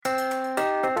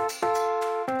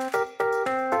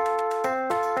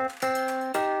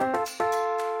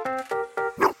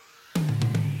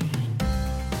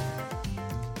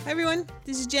everyone.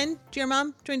 This is Jen, GR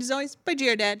Mom, joined as always by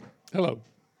GR Dad. Hello.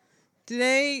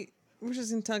 Today, we're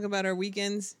just going to talk about our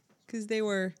weekends because they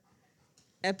were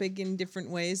epic in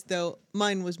different ways, though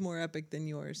mine was more epic than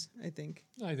yours, I think.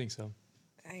 I think so.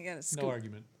 I got to No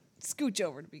argument. scooch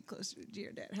over to be closer to GR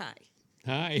Dad. Hi.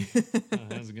 Hi.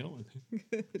 How's it going?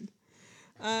 Good.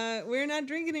 We're not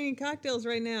drinking any cocktails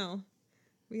right now.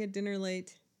 We had dinner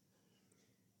late.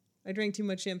 I drank too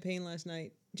much champagne last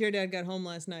night. GR Dad got home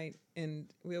last night, and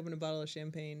we opened a bottle of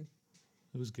champagne.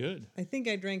 It was good. I think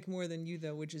I drank more than you,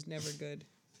 though, which is never good.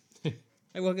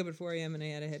 I woke up at 4 a.m. and I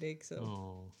had a headache, so...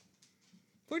 Oh.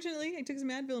 Fortunately, I took some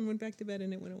Advil and went back to bed,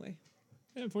 and it went away.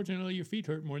 Yeah, unfortunately, your feet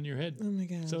hurt more than your head. Oh, my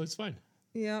God. So it's fine.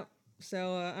 Yeah.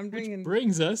 So I'm drinking... Which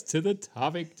brings us to the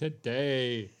topic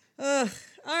today. All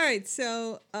right,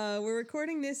 so we're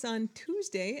recording this on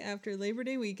Tuesday after Labor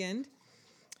Day weekend.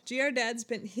 GR Dad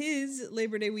spent his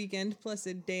Labor Day weekend, plus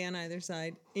a day on either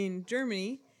side, in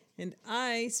Germany, and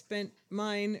I spent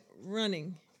mine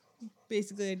running.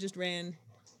 Basically, I just ran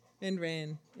and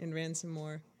ran and ran some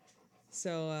more.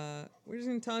 So we're just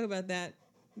going to talk about that.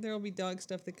 There will be dog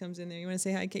stuff that comes in there. You want to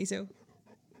say hi, Queso?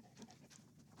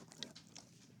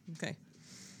 Okay.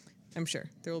 I'm sure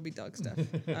there will be dog stuff.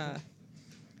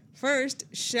 First,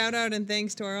 shout out and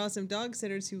thanks to our awesome dog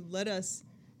sitters who let us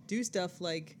do stuff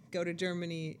like go to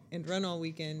Germany and run all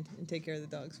weekend and take care of the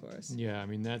dogs for us. Yeah, I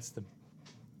mean, that's the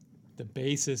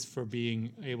basis for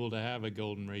being able to have a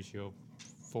golden ratio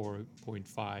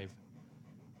 4.5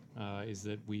 is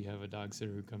that we have a dog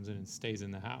sitter who comes in and stays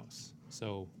in the house.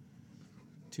 So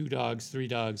 2 dogs, 3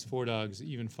 dogs, 4 dogs,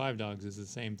 even 5 dogs is the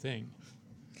same thing.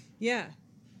 Yeah.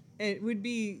 It would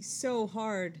be so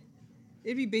hard.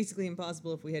 It'd be basically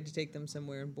impossible if we had to take them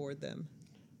somewhere and board them.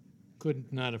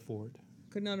 Could not afford.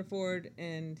 Could not afford,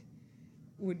 and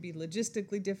would be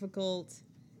logistically difficult,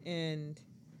 and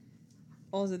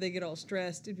also they get all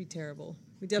stressed. It'd be terrible.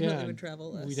 We definitely would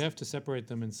travel less. We'd have to separate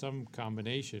them in some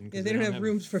combination. Yeah, they don't have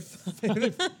rooms for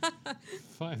 5.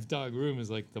 5-dog room is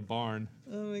like the barn.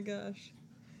 Oh my gosh.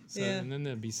 So, yeah. And then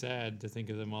it'd be sad to think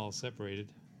of them all separated.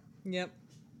 Yep.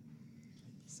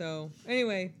 So,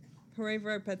 anyway, hooray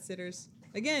for our pet sitters.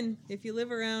 Again, if you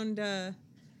live around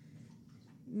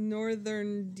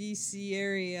northern DC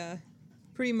area,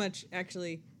 pretty much,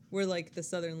 actually, we're like the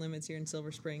southern limits here in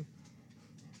Silver Spring.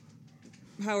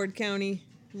 Howard County,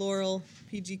 Laurel,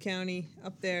 PG County,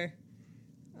 up there.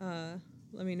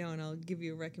 Let me know and I'll give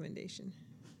you a recommendation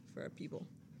for our people.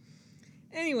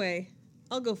 Anyway,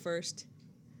 I'll go first.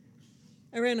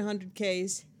 I ran 100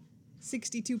 Ks,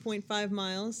 62.5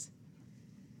 miles.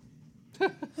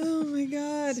 Oh my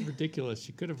God. It's ridiculous.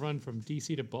 You could have run from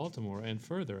DC to Baltimore and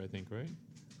further, I think, right?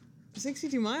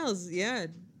 62 miles, yeah.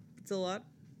 It's a lot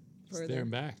further. It's there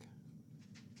and back.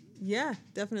 Yeah,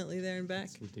 definitely there and back.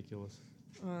 It's ridiculous.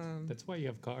 That's why you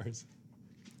have cars.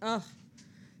 Oh,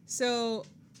 so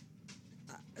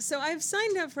I've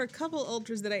signed up for a couple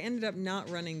ultras that I ended up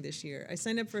not running this year. I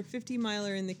signed up for a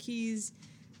 50-miler in the Keys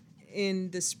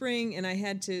in the spring, and I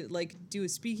had to do a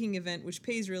speaking event, which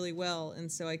pays really well,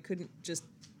 and so I couldn't just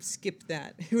skip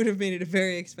that. It would have made it a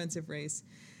very expensive race.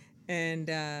 And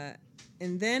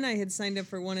then I had signed up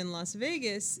for one in Las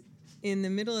Vegas in the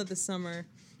middle of the summer,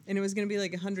 and it was going to be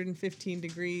like 115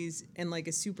 degrees and like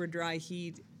a super dry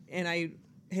heat. And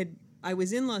I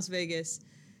was in Las Vegas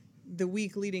the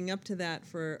week leading up to that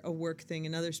for a work thing,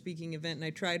 another speaking event, and I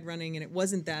tried running, and it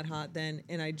wasn't that hot then,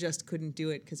 and I just couldn't do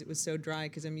it because it was so dry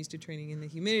because I'm used to training in the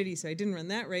humidity, so I didn't run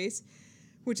that race,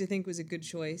 which I think was a good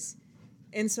choice.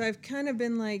 And so I've kind of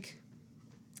been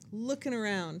looking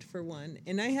around for one,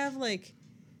 and I have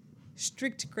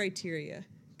strict criteria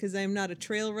because I'm not a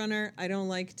trail runner. I don't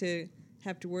like to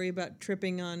have to worry about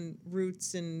tripping on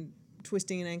roots and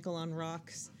twisting an ankle on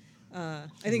rocks. I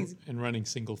think and running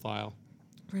single file.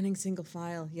 Running single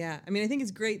file, yeah. I mean, I think it's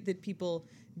great that people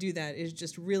do that. It's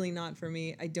just really not for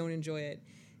me. I don't enjoy it.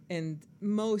 And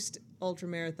most ultra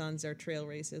marathons are trail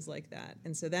races like that.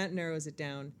 And so that narrows it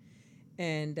down.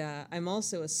 And I'm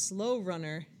also a slow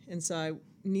runner, and so I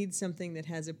need something that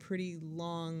has a pretty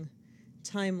long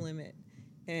time limit.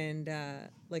 And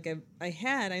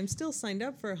I'm still signed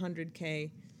up for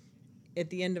 100K at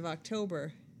the end of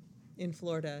October in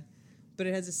Florida, but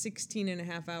it has a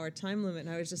 16-and-a-half-hour time limit, and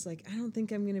I was just like, I don't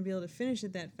think I'm going to be able to finish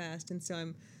it that fast. And so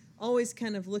I'm always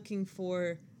kind of looking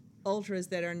for ultras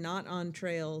that are not on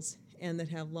trails and that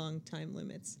have long time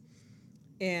limits.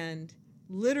 And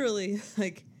literally,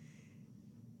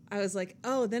 I was like,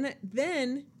 oh, then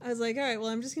I was like, all right, well,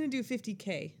 I'm just going to do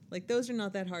 50K. Those are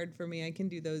not that hard for me. I can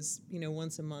do those,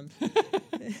 once a month.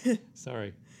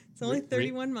 Sorry. It's only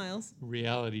 31 miles.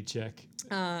 Reality check.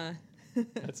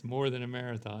 That's more than a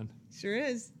marathon. Sure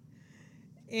is.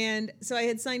 And so I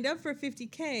had signed up for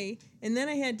 50K, and then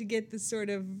I had to get this sort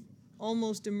of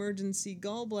almost emergency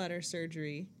gallbladder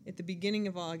surgery at the beginning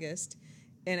of August.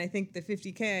 And I think the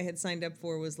 50K I had signed up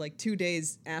for was like 2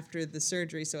 days after the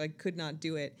surgery, so I could not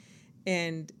do it.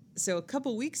 And so a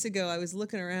couple weeks ago, I was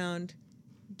looking around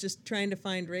just trying to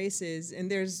find races, and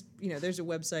there's a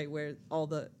website where all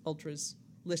the ultras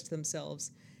list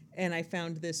themselves. And I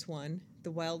found this one,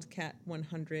 the Wildcat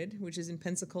 100, which is in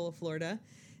Pensacola, Florida.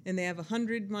 And they have a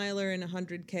 100-miler and a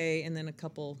 100K and then a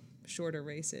couple shorter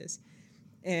races.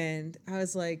 And I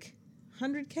was like,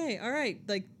 100K, all right,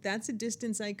 like that's a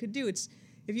distance I could do. It's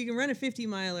if you can run a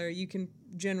 50-miler, you can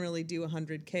generally do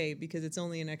 100K because it's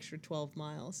only an extra 12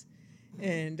 miles.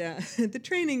 And the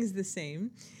training is the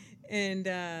same. And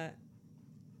and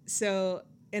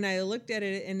I looked at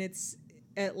it, and it's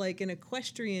at like an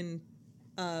equestrian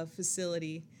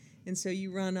facility. And so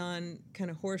you run on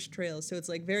kind of horse trails. So it's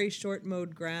like very short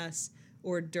mowed grass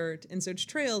or dirt. And so it's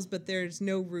trails, but there's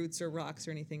no roots or rocks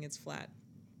or anything. It's flat.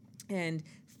 And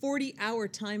 40-hour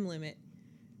time limit,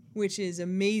 which is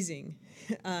amazing.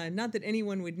 Not that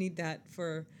anyone would need that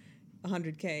for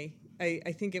 100K.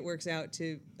 I think it works out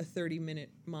to a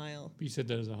 30-minute mile. You said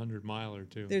there's a 100-miler,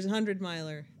 too. There's a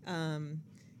 100-miler.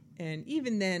 And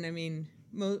even then, I mean,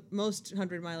 most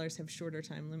 100-milers have shorter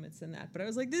time limits than that. But I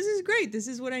was like, this is great. This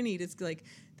is what I need. It's like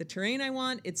the terrain I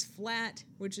want. It's flat,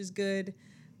 which is good.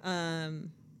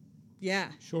 Yeah.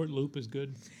 Short loop is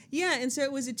good. Yeah, and so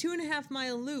it was a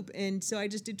 2.5-mile loop, and so I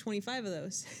just did 25 of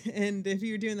those. And if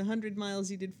you were doing the 100 miles,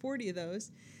 you did 40 of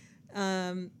those.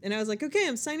 And I was like, okay,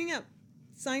 I'm signing up.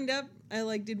 Signed up.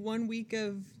 I did 1 week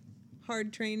of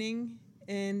hard training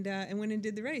and went and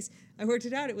did the race. I worked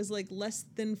it out. It was like less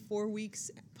than 4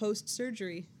 weeks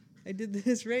post-surgery. I did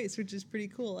this race, which is pretty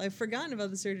cool. I've forgotten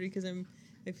about the surgery because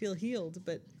I feel healed,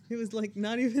 but it was like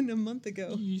not even a month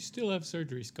ago. You still have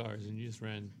surgery scars, and you just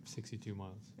ran 62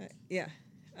 miles. Yeah.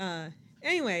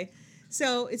 Anyway,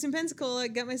 so it's in Pensacola.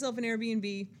 Got myself an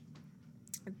Airbnb.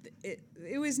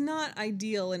 It was not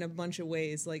ideal in a bunch of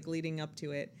ways, like leading up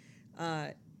to it.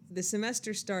 The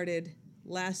semester started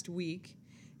last week,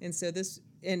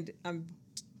 and I'm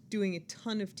doing a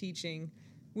ton of teaching,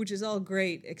 which is all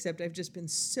great, except I've just been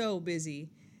so busy.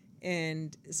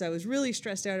 And so I was really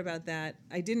stressed out about that.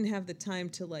 I didn't have the time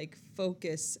to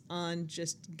focus on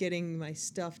just getting my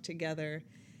stuff together.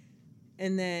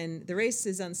 And then the race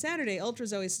is on Saturday.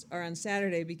 Ultras always are on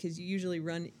Saturday because you usually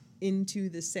run into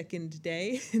the second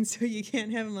day. And so you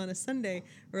can't have them on a Sunday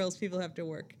or else people have to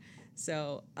work.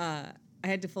 So I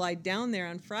had to fly down there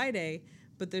on Friday,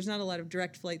 but there's not a lot of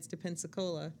direct flights to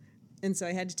Pensacola. And so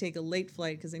I had to take a late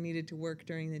flight because I needed to work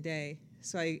during the day.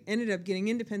 So I ended up getting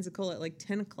into Pensacola at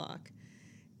 10 o'clock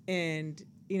and,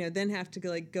 then have to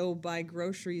go buy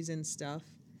groceries and stuff.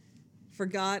 I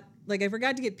forgot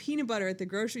to get peanut butter at the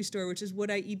grocery store, which is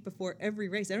what I eat before every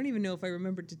race. I don't even know if I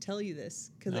remembered to tell you this.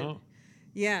 No.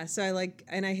 So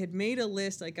I had made a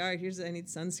list, all right, I need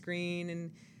sunscreen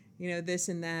and, this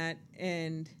and that.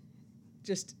 And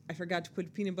just, I forgot to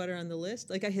put peanut butter on the list.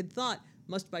 I had thought,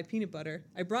 must buy peanut butter.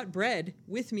 I brought bread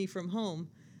with me from home.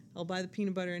 I'll buy the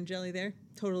peanut butter and jelly there.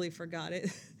 Totally forgot it.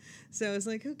 So I was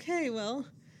like, okay, well,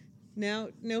 now,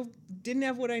 didn't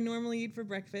have what I normally eat for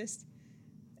breakfast.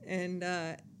 And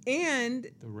the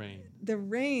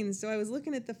rain. So I was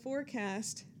looking at the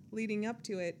forecast leading up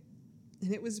to it,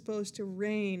 and it was supposed to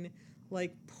rain,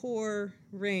 pour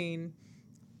rain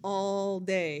all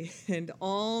day and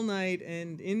all night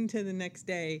and into the next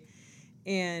day.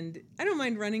 And I don't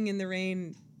mind running in the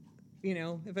rain,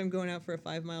 if I'm going out for a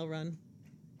 5-mile run.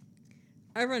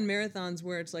 I run marathons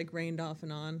where it's rained off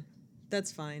and on.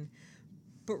 That's fine.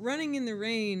 But running in the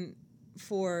rain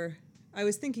I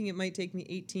was thinking it might take me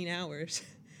 18 hours.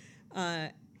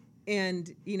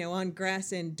 And, on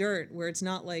grass and dirt where it's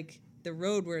not like the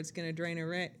road where it's going to drain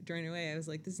away. I was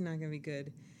like, this is not going to be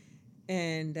good.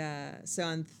 And so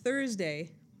on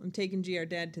Thursday, I'm taking GR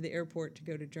Dad to the airport to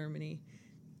go to Germany.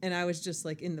 And I was just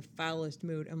in the foulest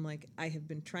mood. I'm like, I have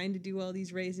been trying to do all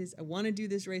these races. I want to do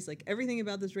this race. Everything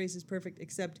about this race is perfect,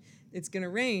 except it's going to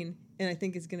rain, and I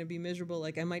think it's going to be miserable.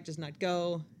 I might just not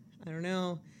go. I don't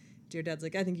know. Dear Dad's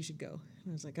like, I think you should go. And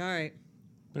I was like, all right.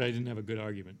 But I didn't have a good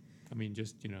argument. I mean,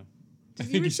 just, I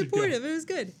think you were you should go. supportive. It was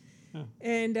good. Oh.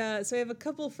 And so I have a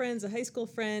couple friends, a high school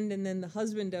friend, and then the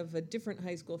husband of a different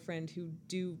high school friend who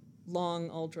do long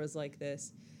ultras like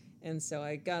this. And so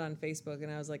I got on Facebook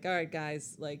and I was like, all right,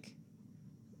 guys,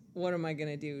 what am I going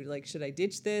to do? Should I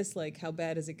ditch this? How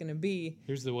bad is it going to be?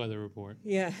 Here's the weather report.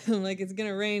 Yeah. I'm it's going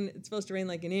to rain. It's supposed to rain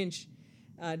an inch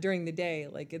during the day.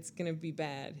 It's going to be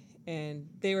bad. And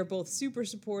they were both super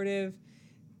supportive,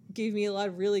 gave me a lot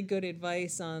of really good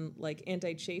advice on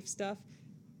anti-chafe stuff.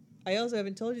 I also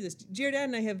haven't told you this. Jared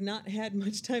and I have not had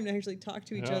much time to actually talk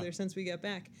to each Yeah. other since we got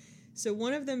back. So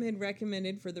one of them had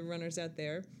recommended for the runners out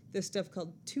there this stuff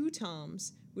called Two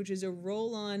Toms, which is a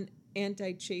roll-on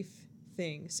anti-chafe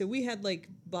thing. So we had like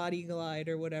Body Glide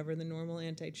or whatever, the normal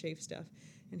anti-chafe stuff.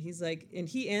 And he's like, and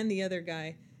he and the other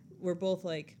guy were both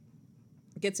like,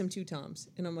 get some Two Toms.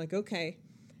 And I'm like, okay.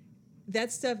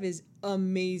 That stuff is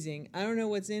amazing. I don't know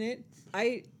what's in it.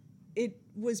 It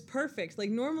was perfect. Like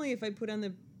normally if I put on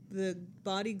the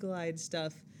Body Glide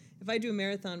stuff, if I do a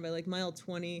marathon by like mile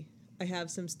 20, I have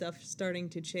some stuff starting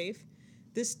to chafe.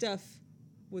 This stuff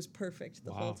was perfect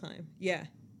the whole time. Yeah.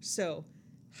 So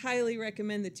highly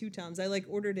recommend the Two Toms. I like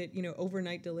ordered it,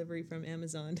 overnight delivery from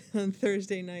Amazon on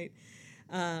Thursday night.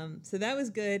 So that was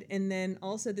good. And then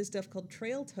also this stuff called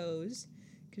Trail Toes.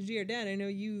 Because dear Dad, I know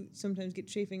you sometimes get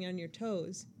chafing on your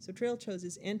toes. So Trail Toes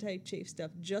is anti-chafe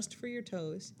stuff just for your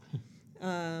toes.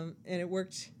 And it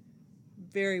worked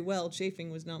very well.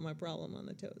 Chafing was not my problem on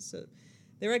the toes. So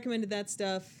they recommended that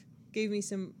stuff, gave me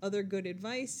some other good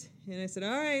advice, and I said,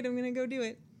 all right, I'm going to go do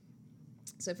it.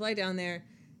 So I fly down there,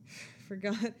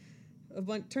 forgot a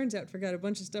bunch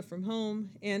of stuff from home,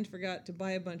 and forgot to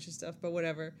buy a bunch of stuff, but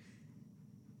whatever.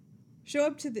 Show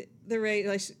up to the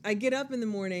race. I get up in the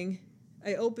morning,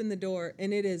 I open the door,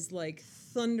 and it is like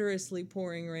thunderously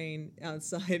pouring rain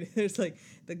outside. There's like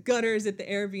the gutters at the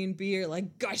Airbnb are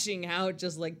like gushing out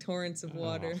just like torrents of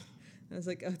water. I was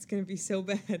like, oh, it's going to be so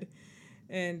bad.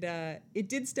 And it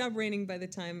did stop raining by the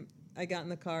time I got in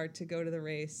the car to go to the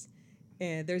race.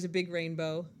 And there's a big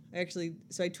rainbow.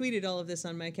 So I tweeted all of this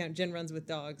on my account, Jen Runs with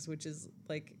Dogs, which is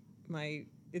like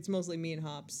it's mostly me and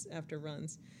Hops after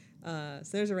runs. So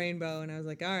there's a rainbow, and I was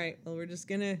like, all right, well, we're just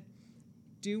going to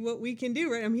do what we can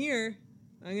do, right? I'm here.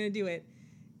 I'm going to do it.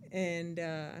 And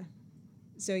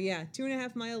so, yeah,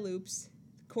 2.5 mile loops.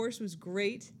 The course was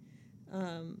great.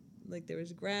 Like there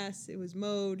was grass. It was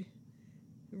mowed.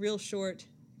 Real short.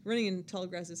 Running in tall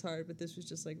grass is hard, but this was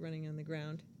just like running on the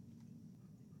ground.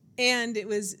 And it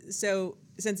was, so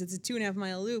since it's a 2.5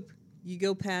 mile loop, you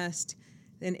go past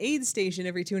an aid station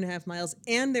every 2.5 miles,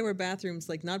 and there were bathrooms,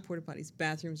 like not porta potties,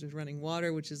 bathrooms with running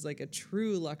water, which is like a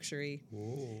true luxury.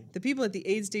 Whoa. The people at the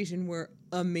aid station were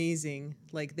amazing.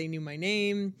 Like they knew my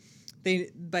name.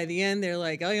 By the end, they're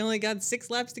like, oh, you only got 6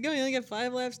 laps to go. You only got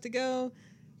 5 laps to go.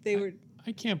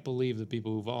 I can't believe the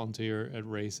people who volunteer at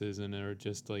races and are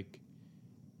just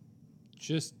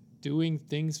doing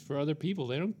things for other people.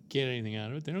 They don't get anything out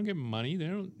of it. They don't get money. They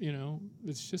don't,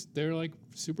 it's just, they're like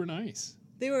super nice.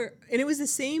 And it was the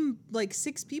same, like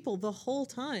 6 people the whole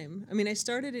time. I mean, I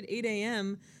started at 8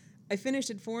 a.m. I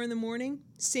finished at 4 in the morning.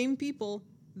 Same people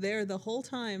there the whole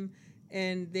time.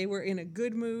 And they were in a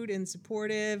good mood and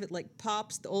supportive. Like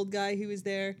Pops, the old guy who was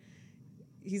there,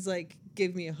 he's like,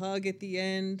 gave me a hug at the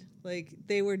end. Like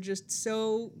they were just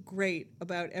so great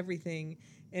about everything.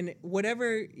 And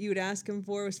whatever you would ask him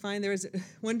for was fine. There was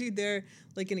one dude there,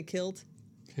 like in a kilt,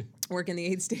 working the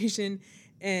aid station.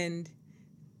 And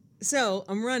so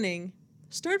I'm running,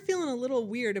 start feeling a little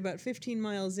weird about 15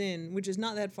 miles in, which is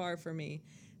not that far for me.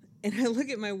 And I look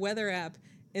at my weather app,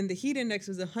 and the heat index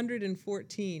was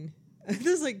 114. This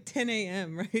was like 10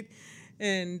 a.m., right?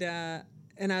 And I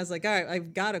was like, all right,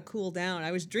 I've got to cool down.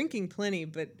 I was drinking plenty,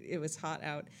 but it was hot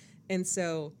out. And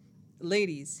so,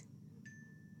 ladies,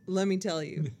 let me tell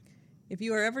you, if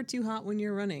you are ever too hot when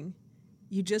you're running,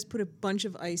 you just put a bunch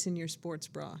of ice in your sports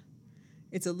bra.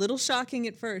 It's a little shocking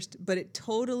at first, but it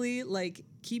totally like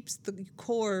keeps the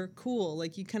core cool.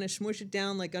 Like you kind of smush it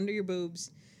down like under your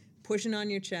boobs, pushing on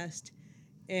your chest,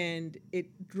 and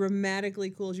it dramatically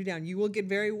cools you down. You will get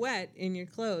very wet in your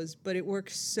clothes, but it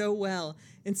works so well.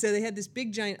 And so they had this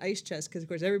big giant ice chest because, of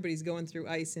course, everybody's going through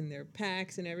ice in their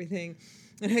packs and everything.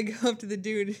 And I go up to the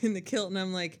dude in the kilt, and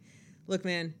I'm like, look,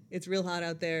 man, it's real hot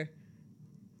out there.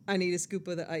 I need a scoop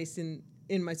of the ice in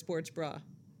my sports bra.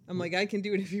 I'm like, I can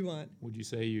do it if you want. Would you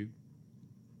say you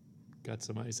got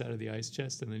some ice out of the ice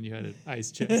chest and then you had an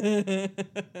ice chest? This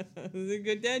is a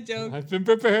good dad joke. I've been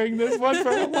preparing this one for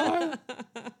a while.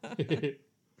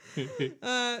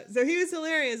 So he was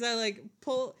hilarious. I like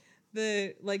pull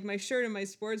my shirt and my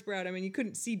sports bra out. I mean, you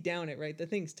couldn't see down it, right? The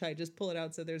thing's tight. Just pull it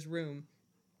out so there's room.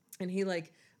 And he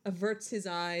like averts his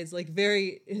eyes, like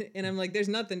very, and I'm like, there's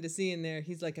nothing to see in there.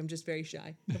 He's like, I'm just very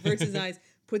shy. Averts his eyes,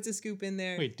 puts a scoop in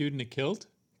there. Wait, dude in a kilt?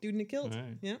 Dude in a kilt.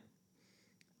 Right. Yeah.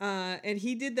 And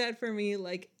he did that for me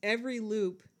like every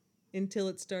loop until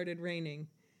it started raining.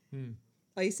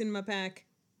 Ice in my pack,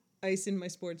 ice in my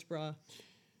sports bra.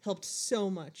 Helped so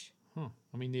much. Huh.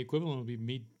 I mean, the equivalent would be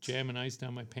me jamming ice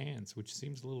down my pants, which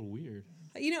seems a little weird.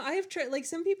 You know, I have tried, like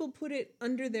some people put it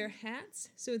under their hats,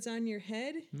 so it's on your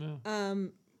head. No.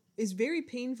 is very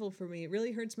painful for me. It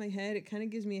really hurts my head. It kind of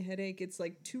gives me a headache. It's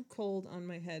like too cold on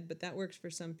my head, but that works for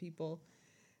some people.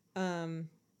 I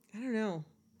don't know.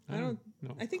 I don't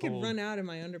know. I think I'd run out of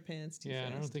my underpants too fast. I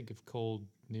don't think if cold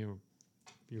near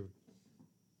your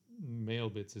male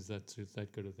bits is that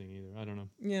good a thing either. I don't know.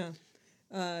 Yeah.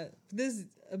 This is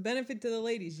a benefit to the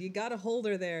ladies. You got a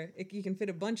holder there. You can fit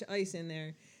a bunch of ice in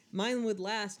there. Mine would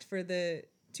last for the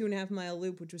 2.5 mile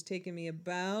loop, which was taking me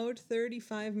about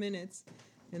 35 minutes.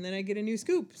 And then I get a new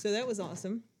scoop. So that was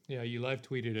awesome. Yeah, you live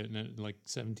tweeted it, and at like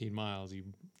 17 miles, you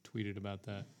tweeted about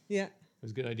that. Yeah. It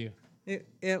was a good idea.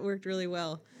 It worked really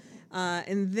well.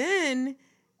 And then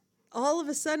all of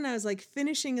a sudden I was like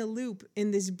finishing a loop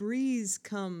and this breeze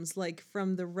comes like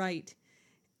from the right.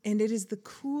 And it is the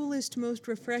coolest, most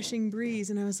refreshing breeze.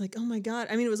 And I was like, oh my God.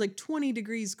 I mean, it was like 20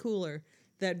 degrees cooler,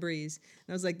 that breeze.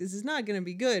 And I was like, this is not going to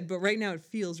be good. But right now it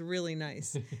feels really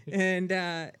nice. And,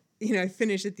 I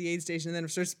finished at the aid station and then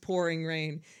it starts pouring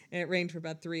rain. And it rained for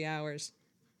about 3 hours.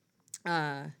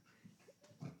 Hang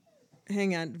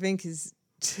on. Vink is...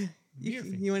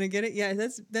 You want to get it? Yeah,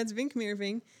 that's Vink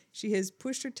Meerving. She has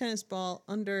pushed her tennis ball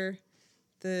under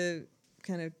the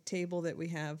kind of table that we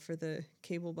have for the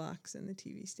cable box and the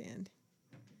TV stand.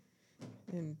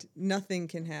 And nothing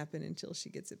can happen until she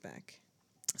gets it back.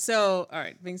 So, all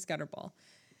right, Vink's got her ball.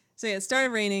 So yeah, it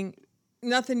started raining.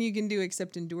 Nothing you can do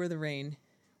except endure the rain,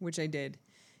 which I did.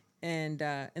 And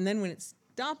then when it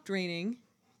stopped raining,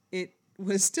 it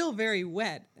was still very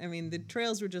wet. I mean, the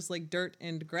trails were just like dirt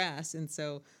and grass, and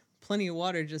so plenty of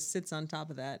water just sits on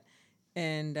top of that.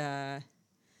 And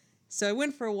so I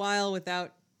went for a while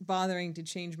without bothering to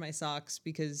change my socks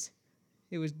because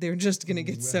they're just going to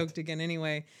get soaked again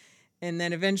anyway. And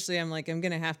then eventually I'm like, I'm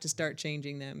going to have to start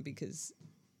changing them because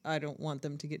I don't want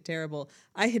them to get terrible.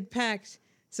 I had packed,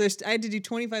 so I had to do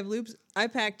 25 loops. I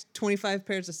packed 25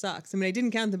 pairs of socks. I mean, I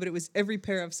didn't count them, but it was every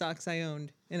pair of socks I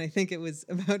owned. And I think it was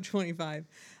about 25.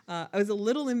 I was a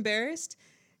little embarrassed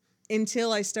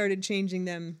until I started changing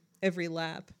them every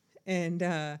lap. And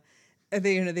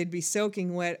they'd be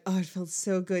soaking wet. Oh, it felt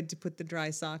so good to put the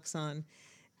dry socks on.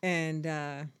 And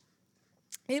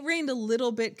it rained a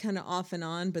little bit kind of off and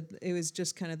on, but it was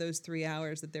just kind of those 3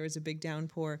 hours that there was a big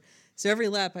downpour. So every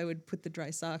lap I would put the dry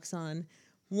socks on.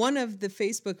 One of the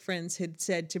Facebook friends had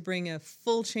said to bring a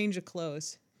full change of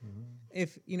clothes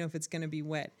if it's going to be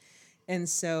wet. And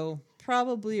so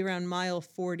probably around mile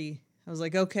 40, I was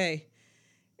like, okay.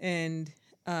 And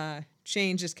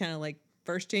change just kind of like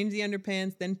first change the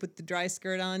underpants, then put the dry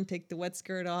skirt on, take the wet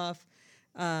skirt off.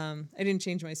 I didn't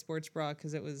change my sports bra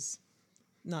because it was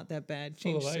not that bad.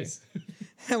 Full of ice.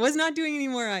 I was not doing any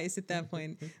more ice at that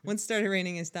point. Once it started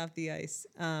raining, I stopped the ice.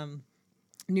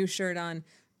 New shirt on.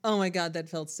 Oh my God, that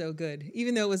felt so good.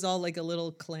 Even though it was all like a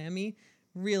little clammy,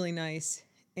 really nice.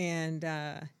 And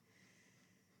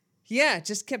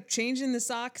just kept changing the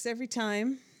socks every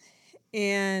time.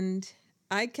 And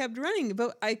I kept running,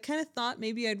 but I kind of thought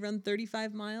maybe I'd run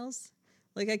 35 miles.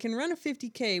 Like I can run a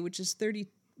 50K, which is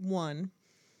 31.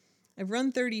 I've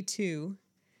run 32.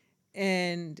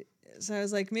 And so I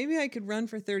was like, maybe I could run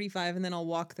for 35 and then I'll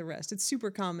walk the rest. It's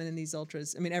super common in these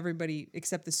ultras. I mean, everybody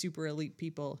except the super elite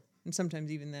people, and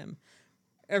sometimes even them,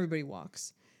 everybody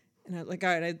walks. And I was like,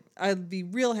 all right, I'd be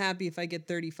real happy if I get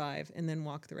 35 and then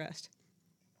walk the rest.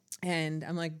 And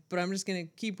I'm like, but I'm just going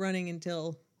to keep running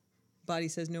until body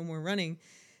says no more running.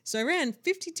 So I ran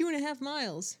 52.5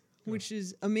 miles, which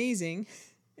is amazing.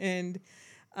 And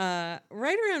right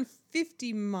around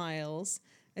 50 miles,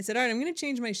 I said, all right, I'm going to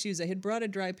change my shoes. I had brought a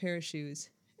dry pair of shoes.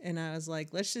 And I was like,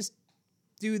 let's just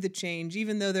do the change,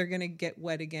 even though they're going to get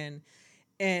wet again.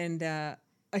 And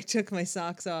I took my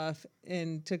socks off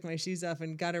and took my shoes off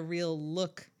and got a real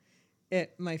look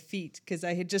at my feet because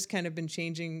I had just kind of been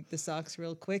changing the socks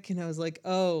real quick. And I was like,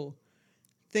 oh,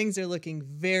 things are looking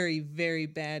very, very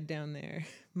bad down there.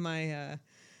 My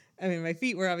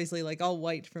feet were obviously like all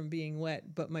white from being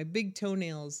wet, but my big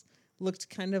toenails looked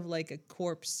kind of like a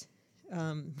corpse,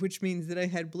 which means that I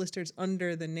had blisters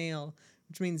under the nail,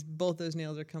 which means both those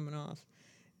nails are coming off.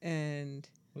 And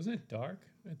wasn't it dark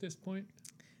at this point?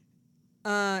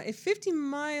 At 50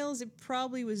 miles, it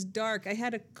probably was dark. I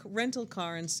had a rental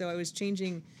car, and so I was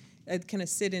changing. I'd kind of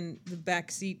sit in the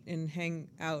back seat and hang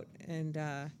out. And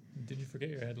did you forget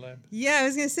your headlamp? Yeah, I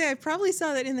was going to say, I probably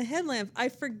saw that in the headlamp. I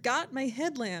forgot my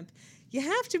headlamp. You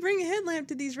have to bring a headlamp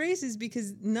to these races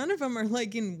because none of them are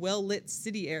like in well-lit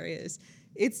city areas.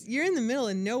 You're in the middle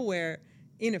of nowhere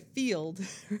in a field,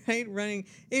 right? Running.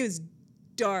 It was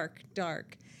dark.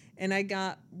 And I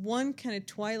got one kind of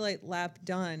twilight lap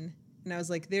done. And I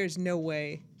was like, there's no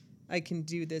way I can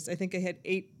do this. I think I had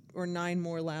 8 or 9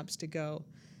 more laps to go.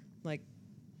 Like,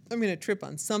 I'm going to trip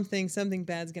on something. Something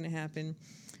bad's going to happen.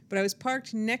 But I was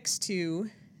parked next to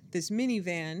this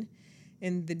minivan,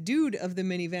 and the dude of the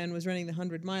minivan was running the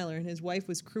 100-miler, and his wife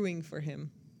was crewing for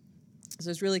him. So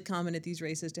it's really common at these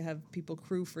races to have people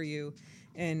crew for you,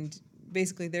 and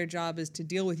basically their job is to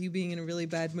deal with you being in a really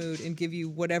bad mood and give you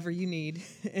whatever you need.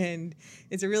 And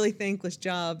it's a really thankless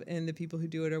job, and the people who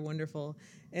do it are wonderful.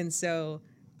 And so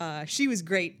she was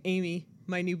great, Amy,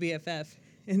 my new BFF.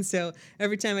 And so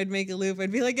every time I'd make a loop,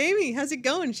 I'd be like, Amy, how's it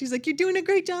going? She's like, you're doing a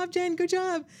great job, Jen. Good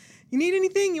job. You need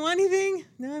anything? You want anything?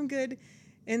 No, I'm good.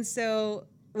 And so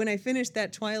when I finished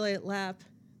that twilight lap,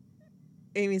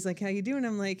 Amy's like, how you doing?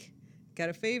 I'm like, got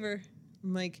a favor.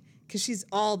 I'm like, because she's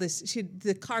all this,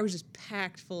 the car was just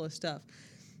packed full of stuff.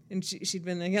 And she'd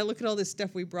been like, yeah, look at all this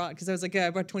stuff we brought. Because I was like, yeah, I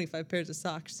brought 25 pairs of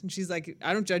socks. And she's like,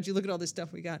 I don't judge you. Look at all this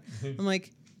stuff we got. I'm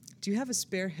like, do you have a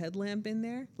spare headlamp in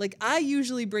there? Like, I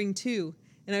usually bring 2.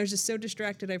 And I was just so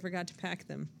distracted I forgot to pack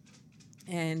them.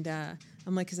 And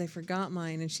I'm like, because I forgot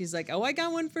mine. And she's like, oh, I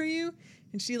got one for you.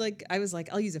 And I was like,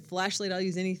 I'll use a flashlight. I'll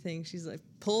use anything. She's like,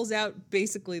 pulls out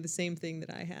basically the same thing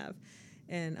that I have.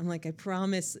 And I'm like, I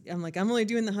promise. I'm like, I'm only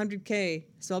doing the 100K,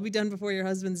 so I'll be done before your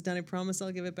husband's done. I promise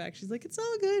I'll give it back. She's like, it's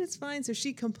all good. It's fine. So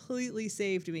she completely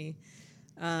saved me.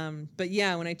 But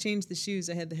yeah, when I changed the shoes,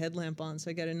 I had the headlamp on, so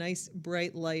I got a nice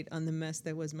bright light on the mess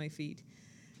that was my feet.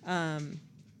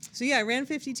 So yeah, I ran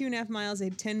 52.5 miles. I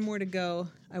had 10 more to go.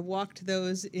 I walked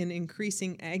those in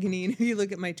increasing agony. And if you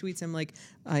look at my tweets, I'm like,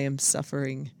 I am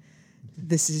suffering.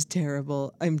 This is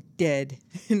terrible. I'm dead.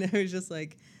 And I was just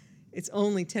like, it's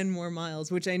only 10 more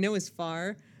miles, which I know is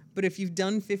far, but if you've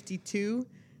done 52,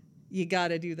 you got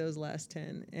to do those last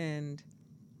 10. And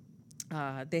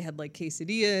they had like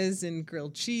quesadillas and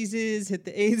grilled cheeses at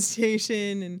the aid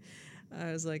station. And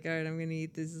I was like, all right, I'm going to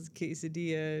eat this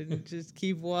quesadilla and just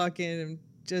keep walking and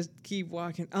just keep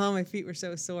walking. Oh, my feet were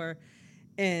so sore.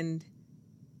 And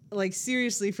like,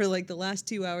 seriously, for like the last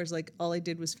 2 hours, like all I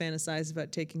did was fantasize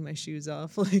about taking my shoes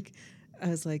off. Like, I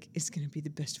was like, it's going to be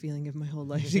the best feeling of my whole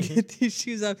life to get these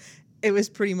shoes off. It was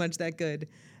pretty much that good.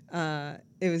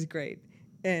 It was great.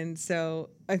 And so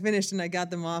I finished and I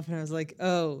got them off and I was like,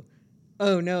 oh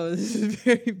no, this is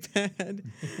very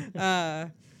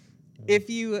bad. If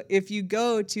you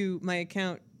go to my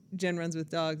account, Jen Runs with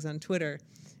Dogs on Twitter,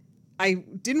 I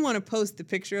didn't want to post the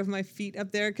picture of my feet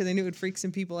up there because I knew it would freak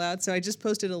some people out. So I just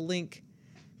posted a link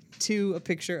to a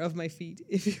picture of my feet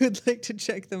if you would like to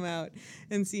check them out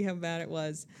and see how bad it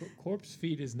was. Corpse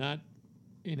feet is not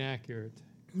inaccurate.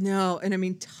 No, and I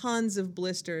mean tons of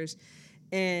blisters.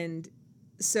 And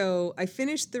so I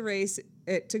finished the race.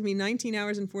 It took me 19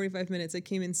 hours and 45 minutes. I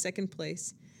came in second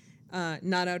place,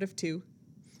 not out of 2.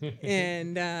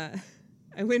 And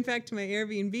I went back to my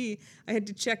Airbnb. I had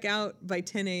to check out by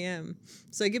 10 a.m.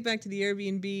 So I get back to the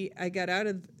Airbnb. I got out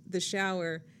of the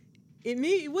shower.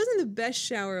 It wasn't the best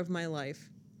shower of my life.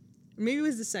 Maybe it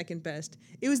was the second best.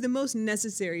 It was the most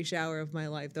necessary shower of my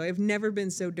life, though. I've never been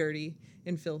so dirty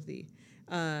and filthy.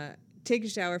 Take a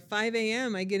shower. 5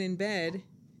 a.m. I get in bed,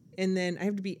 and then I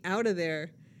have to be out of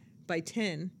there by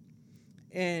 10.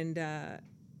 And,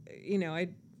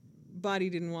 body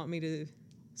didn't want me to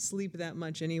sleep that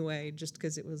much anyway, just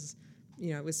because it was,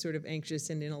 I was sort of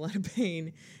anxious and in a lot of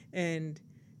pain. And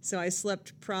so I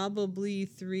slept probably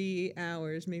 3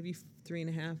 hours, maybe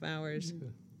 3.5 hours,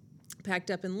 packed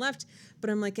up and left. But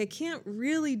I'm like, I can't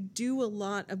really do a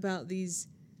lot about these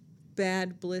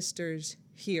bad blisters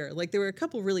here. Like, there were a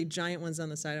couple really giant ones on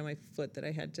the side of my foot that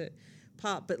I had to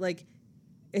pop. But like,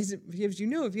 as you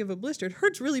know, if you have a blister, it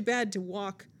hurts really bad to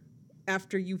walk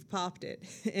after you've popped it.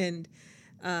 And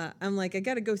I'm like, I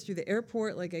got to go through the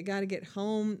airport. Like, I got to get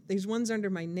home. There's ones under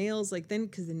my nails, like then,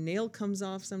 because the nail comes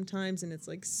off sometimes and it's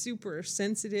like super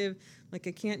sensitive. Like,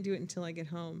 I can't do it until I get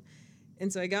home.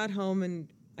 And so I got home, and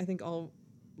I think all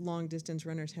long distance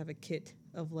runners have a kit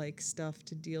of like stuff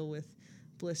to deal with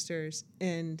blisters.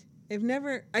 And I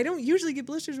don't usually get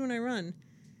blisters when I run.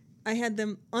 I had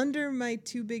them under my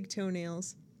 2 big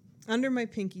toenails, under my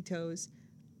pinky toes,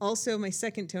 also my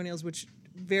second toenails, which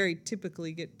very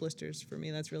typically get blisters for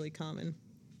me. That's really common,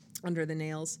 under the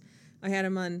nails. I had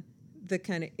them on the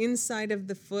kind of inside of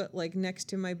the foot, like next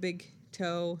to my big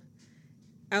toe,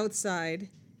 outside,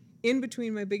 in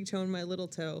between my big toe and my little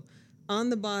toe, on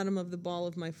the bottom of the ball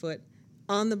of my foot,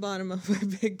 on the bottom of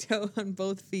my big toe on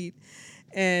both feet.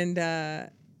 And,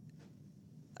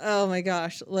 oh my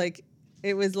gosh, like,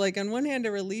 it was like, on one hand,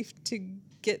 a relief to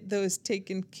get those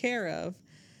taken care of.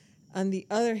 On the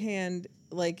other hand,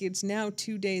 like, it's now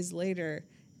 2 days later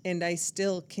and I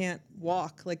still can't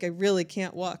walk. Like, I really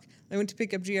can't walk. I went to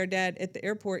pick up GR Dad at the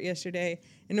airport yesterday,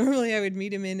 and normally I would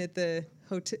meet him in at the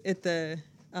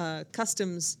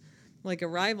customs like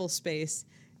arrival space.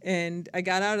 And I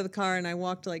got out of the car and I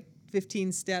walked like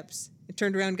 15 steps. I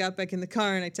turned around, got back in the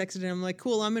car, and I texted him, like,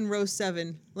 cool, I'm in row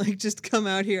 7. Like, just come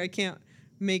out here. I can't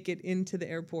make it into the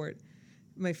airport.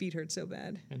 My feet hurt so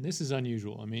bad. And this is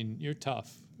unusual. I mean, you're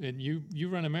tough. And you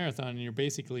run a marathon, and you're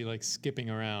basically, like, skipping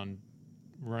around,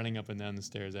 running up and down the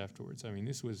stairs afterwards. I mean,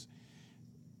 this was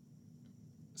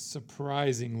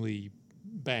surprisingly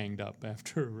banged up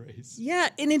after a race. Yeah,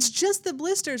 and it's just the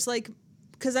blisters, like,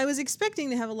 because I was expecting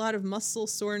to have a lot of muscle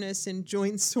soreness and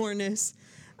joint soreness,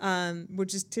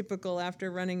 which is typical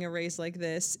after running a race like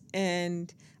this.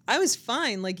 And I was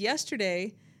fine. Like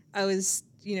yesterday, I was,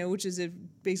 which is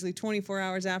basically 24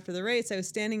 hours after the race, I was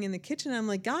standing in the kitchen. And I'm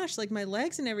like, gosh, like my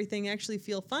legs and everything actually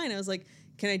feel fine. I was like,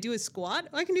 can I do a squat?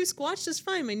 Oh, I can do squats just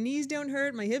fine. My knees don't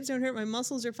hurt. My hips don't hurt. My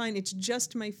muscles are fine. It's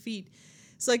just my feet.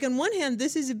 So like on one hand,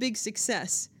 this is a big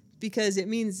success because it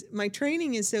means my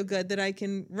training is so good that I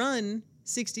can run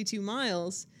 62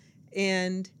 miles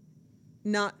and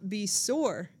not be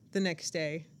sore the next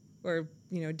day or,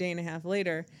 a day and a half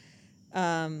later.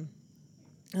 On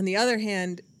the other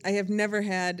hand, I have never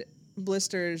had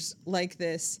blisters like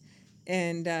this,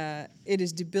 and it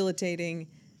is debilitating.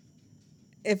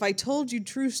 If I told you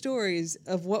true stories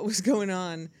of what was going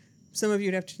on, some of you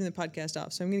would have to turn the podcast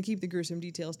off. So I'm going to keep the gruesome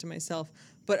details to myself.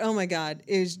 But oh my God,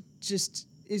 it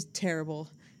is terrible.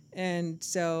 And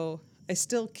so I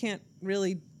still can't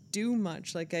really do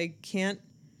much. Like I can't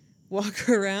walk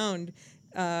around,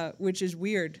 which is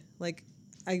weird. Like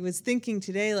I was thinking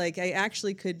today, like I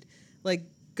actually could like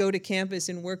go to campus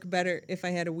and work better if I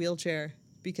had a wheelchair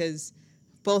because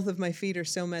both of my feet are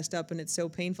so messed up and it's so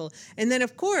painful. And then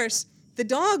of course the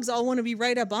dogs all want to be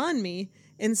right up on me.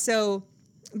 And so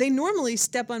they normally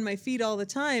step on my feet all the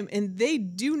time, and they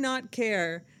do not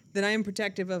care that I am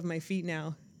protective of my feet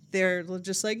now. They're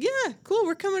just like, yeah, cool,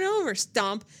 we're coming over.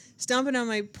 Stomping on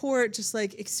my poor, just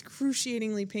like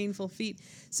excruciatingly painful feet.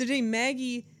 So today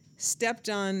Maggie stepped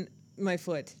on my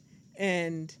foot,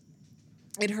 and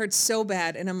it hurts so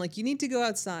bad. And I'm like, you need to go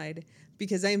outside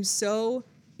because I am so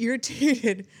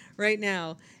irritated right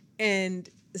now. And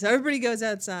so everybody goes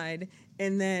outside,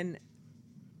 and then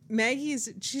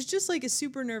she's just like a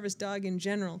super nervous dog in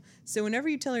general. So whenever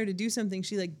you tell her to do something,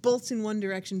 she like bolts in one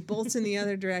direction, bolts in the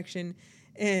other direction.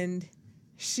 And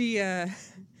so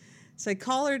I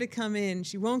call her to come in.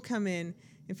 She won't come in.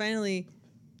 And finally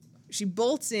she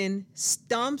bolts in,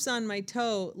 stomps on my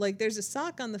toe. Like there's a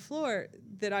sock on the floor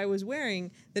that I was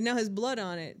wearing that now has blood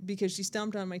on it because she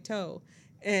stomped on my toe.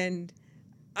 And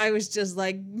I was just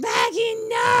like, Maggie,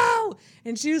 no!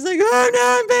 And she was like, oh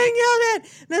no, I'm being yelled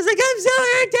at. And I was like, I'm so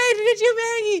irritated at you,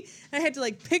 Maggie. And I had to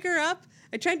like pick her up.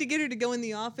 I tried to get her to go in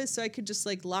the office so I could just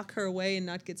like lock her away and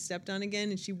not get stepped on again.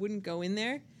 And she wouldn't go in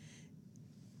there.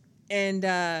 And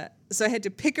so I had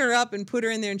to pick her up and put her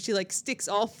in there. And she like sticks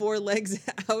all 4 legs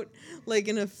out like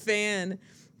in a fan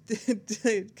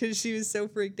because she was so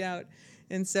freaked out.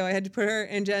 And so I had to put her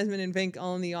and Jasmine and Venk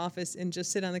all in the office and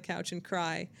just sit on the couch and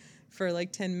cry for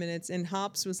like 10 minutes. And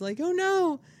Hops was like, oh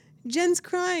no, Jen's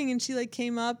crying. And she like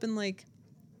came up and like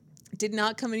did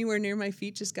not come anywhere near my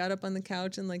feet, just got up on the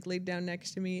couch and like laid down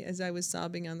next to me as I was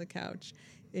sobbing on the couch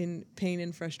in pain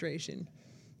and frustration.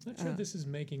 Not sure this is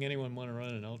making anyone want to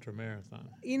run an ultra marathon.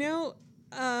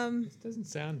 This doesn't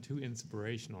sound too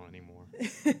inspirational anymore.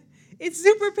 It's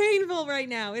super painful right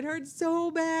now. It hurts so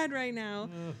bad right now.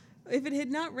 If it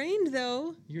had not rained,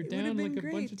 though, you're it would have down been like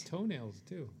great. a bunch of toenails,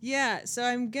 too. Yeah, so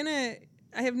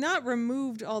I have not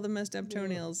removed all the messed up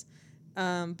toenails,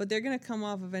 but they're going to come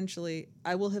off eventually.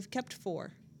 I will have kept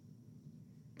 4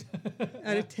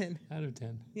 out of 10. Out of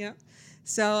 10. Yeah.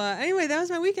 So anyway, that was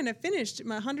my weekend. I finished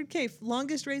my 100K,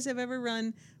 longest race I've ever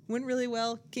run. Went really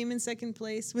well, came in second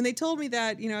place. When they told me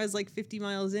that, I was like 50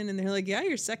 miles in, and they're like, yeah,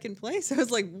 you're second place. I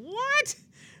was like, what?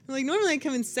 I'm like, normally I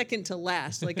come in second to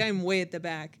last. Like, I'm way at the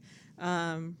back.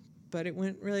 But it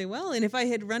went really well. And if I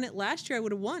had run it last year, I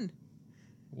would have won.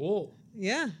 Whoa.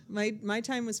 Yeah. My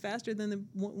time was faster than the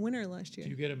winner last year.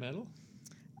 Did you get a medal?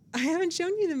 I haven't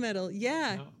shown you the medal.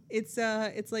 Yeah. No.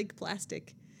 It's like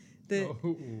plastic. This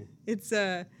is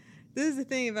the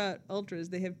thing about ultras.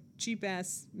 They have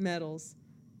cheap-ass medals.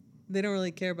 They don't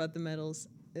really care about the medals.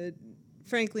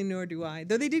 Frankly, nor do I.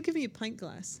 Though they did give me a pint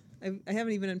glass. I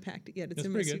haven't even unpacked it yet. It's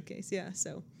in my suitcase. Yeah,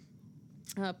 so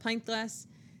pint glass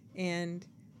and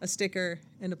a sticker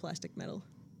and a plastic medal.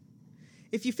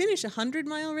 If you finish a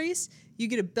 100-mile race, you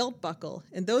get a belt buckle,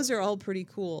 and those are all pretty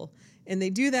cool. And they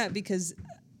do that because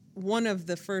one of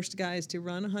the first guys to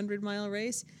run a 100-mile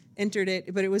race entered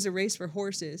it, but it was a race for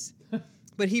horses.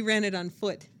 But he ran it on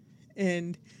foot.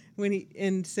 And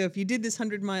so if you did this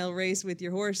 100-mile race with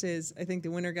your horses, I think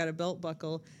the winner got a belt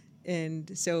buckle.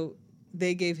 And so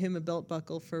they gave him a belt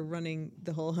buckle for running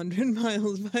the whole 100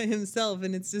 miles by himself,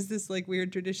 and it's just this like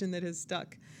weird tradition that has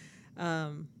stuck.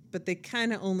 But they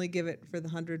kind of only give it for the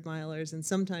 100 milers, and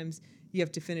sometimes you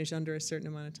have to finish under a certain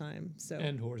amount of time. So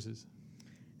And horses.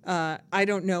 I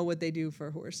don't know what they do for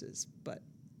horses, but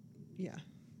yeah.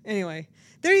 Anyway,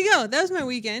 there you go. That was my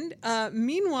weekend.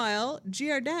 Meanwhile,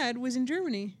 GR Dad was in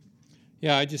Germany.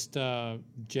 Yeah, I just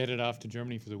jetted off to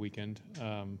Germany for the weekend.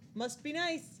 Must be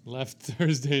nice. Left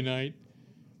Thursday night,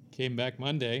 came back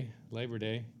Monday, Labor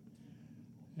Day,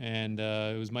 and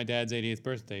it was my dad's 80th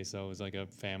birthday, so it was like a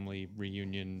family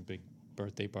reunion, big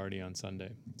birthday party on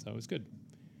Sunday. So it was good.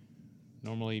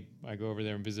 Normally, I go over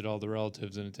there and visit all the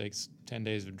relatives, and it takes 10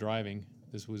 days of driving.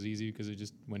 This was easy because I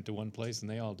just went to one place, and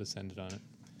they all descended on it.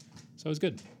 So it was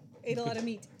good. Ate a lot of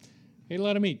meat. Ate a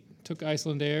lot of meat. Took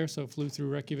Iceland Air, so flew through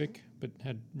Reykjavik, but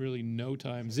had really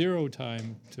zero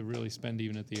time to really spend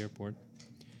even at the airport.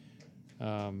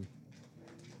 And,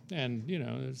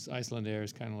 Iceland Air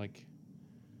is kind of like,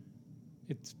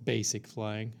 it's basic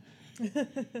flying.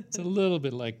 It's a little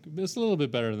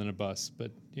bit better than a bus,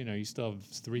 but, you still have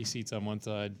 3 seats on one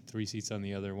side, 3 seats on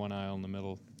the other, 1 aisle in the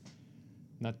middle.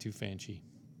 Not too fancy.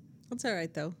 That's all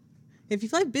right, though. If you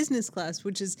fly business class,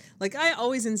 which is, like, I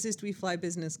always insist we fly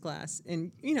business class.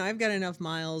 And, I've got enough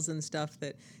miles and stuff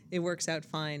that it works out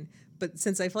fine. But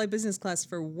since I fly business class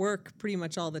for work pretty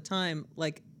much all the time,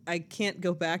 like, I can't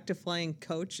go back to flying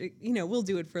coach. We'll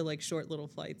do it for, like, short little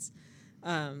flights.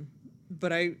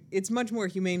 But it's much more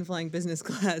humane flying business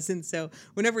class. And so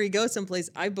whenever we go someplace,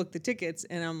 I book the tickets,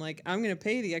 and I'm like, I'm going to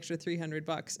pay the extra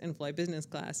 $300 and fly business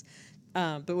class.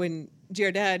 But when GR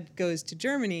Dad goes to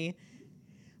Germany,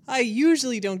 I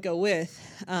usually don't go with.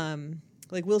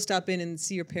 Like, we'll stop in and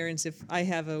see your parents if I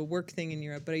have a work thing in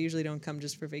Europe, but I usually don't come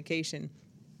just for vacation.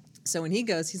 So when he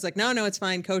goes, he's like, no, it's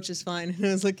fine. Coach is fine. And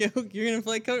I was like, you're going to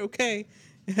fly coach? Okay.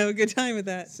 Have a good time with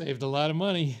that. Saved a lot of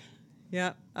money.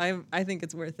 Yeah, I think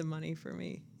it's worth the money for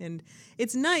me. And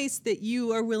it's nice that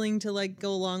you are willing to, like,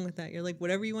 go along with that. You're like,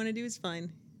 whatever you want to do is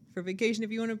fine. For vacation,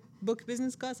 if you want to book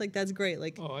business class, like, that's great.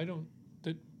 Like, oh, I don't...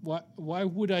 Why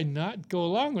would I not go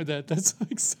along with that? That's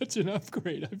like such an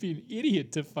upgrade. I'd be an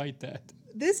idiot to fight that.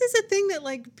 This is a thing that,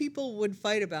 like, people would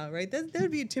fight about, right? That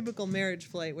would be a typical marriage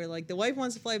flight where, like, the wife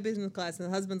wants to fly business class and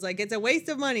the husband's like, it's a waste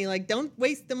of money. Like, don't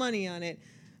waste the money on it.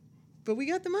 But we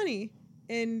got the money,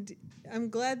 and I'm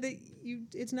glad that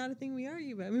it's not a thing we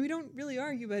argue about. I mean, we don't really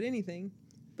argue about anything,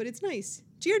 but it's nice.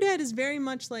 GR Dad is very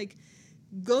much like,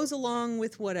 goes along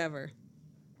with whatever.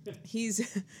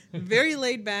 He's very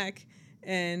laid back.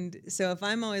 And so if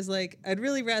I'm always like, I'd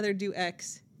really rather do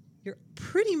X, you're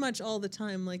pretty much all the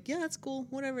time like, yeah, that's cool,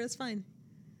 whatever, that's fine.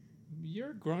 You're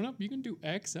a grown up, you can do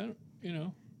X,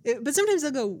 But sometimes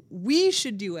they'll go, we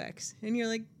should do X. And you're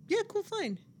like, yeah, cool,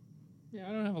 fine. Yeah,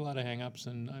 I don't have a lot of hang-ups,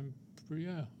 and I'm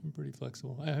pretty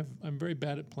flexible. I'm very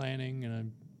bad at planning, and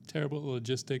I'm terrible at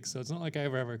logistics, so it's not like I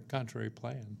ever have a contrary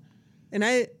plan. And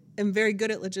I am very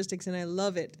good at logistics, and I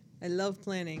love it. I love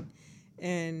planning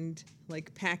and,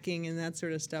 like, packing and that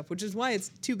sort of stuff, which is why it's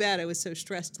too bad I was so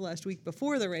stressed last week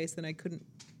before the race that I couldn't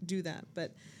do that.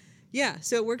 But yeah,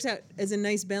 so it works out as a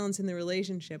nice balance in the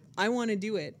relationship. I want to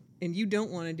do it, and you don't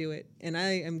want to do it, and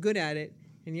I am good at it,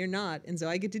 and you're not, and so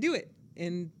I get to do it.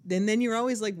 And then you're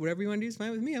always like, whatever you want to do is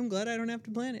fine with me. I'm glad I don't have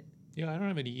to plan it. Yeah, I don't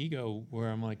have any ego where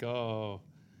I'm like, oh,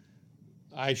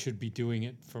 I should be doing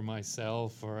it for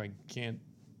myself, or I can't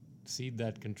cede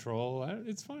that control.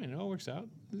 It's fine. It all works out.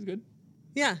 It's good.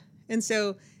 Yeah. And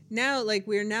so now, like,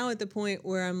 we're now at the point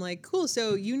where I'm like, cool,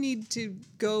 so you need to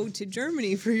go to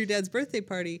Germany for your dad's birthday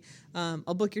party.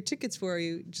 I'll book your tickets for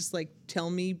you. Just, like, tell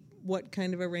me what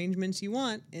kind of arrangements you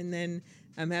want, and then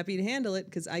I'm happy to handle it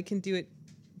because I can do it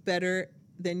better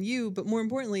than you. But more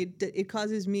importantly, it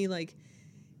causes me, like,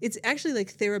 it's actually,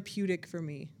 like, therapeutic for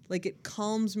me. Like, it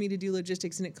calms me to do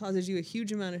logistics, and it causes you a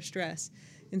huge amount of stress.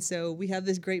 And so we have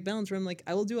this great balance where I'm like,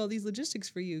 I will do all these logistics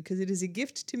for you because it is a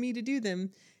gift to me to do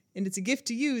them, and it's a gift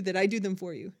to you that I do them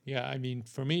for you. Yeah, I mean,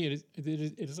 for me, it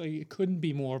is like, it couldn't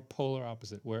be more polar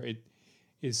opposite, where it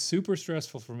is super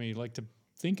stressful for me. Like, to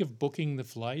think of booking the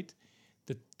flight,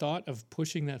 the thought of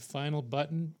pushing that final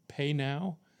button, pay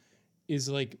now, is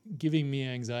like giving me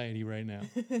anxiety right now.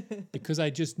 Because I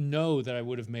just know that I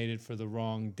would have made it for the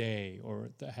wrong day,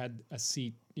 or had a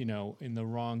seat, in the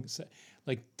wrong,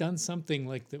 like, done something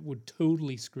like that would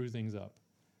totally screw things up.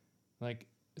 Like,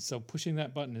 so pushing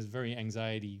that button is very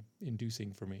anxiety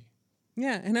inducing for me.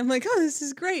 Yeah. And I'm like, oh, this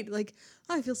is great. Like,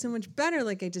 oh, I feel so much better.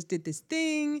 Like, I just did this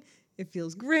thing. It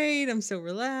feels great. I'm so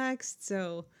relaxed.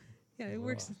 So yeah, it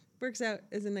works out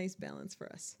as a nice balance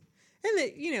for us. And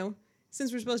that,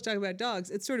 since we're supposed to talk about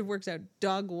dogs, it sort of works out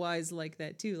dog-wise like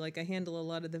that too. Like I handle a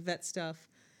lot of the vet stuff.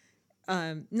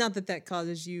 Not that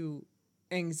causes you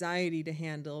anxiety to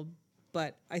handle,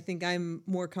 but I think I'm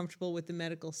more comfortable with the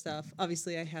medical stuff.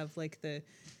 Obviously, I have like the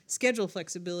schedule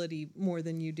flexibility more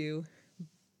than you do.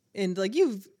 And like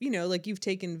you've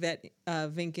taken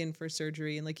Vink in for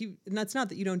surgery, and like and that's not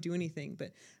that you don't do anything,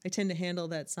 but I tend to handle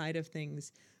that side of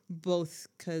things both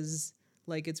because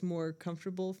like it's more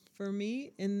comfortable for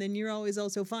me, and then you're always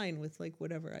also fine with like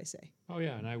whatever I say. Oh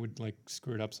yeah, and I would like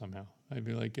screw it up somehow. I'd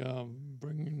be like,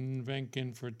 bring Venk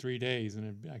in for 3 days, and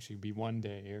it'd actually be 1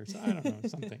 day, or I don't know,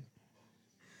 something.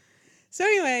 So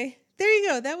anyway, there you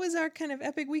go. That was our kind of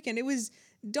epic weekend. It was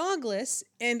dogless,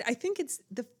 and I think it's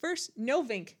the first no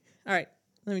Vink. All right,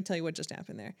 let me tell you what just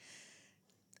happened there.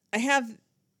 I have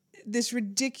this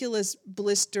ridiculous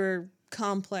blister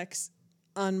complex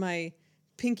on my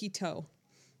pinky toe.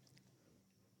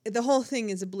 The whole thing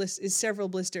is several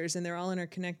blisters, and they're all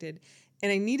interconnected.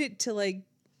 And I need it to like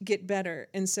get better,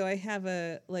 and so I have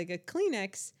a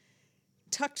Kleenex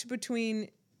tucked between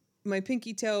my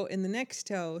pinky toe and the next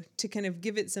toe to kind of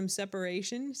give it some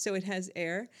separation so it has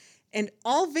air. And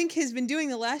all Vink has been doing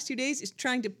the last 2 days is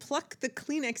trying to pluck the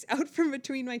Kleenex out from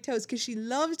between my toes because she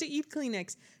loves to eat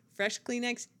Kleenex. Fresh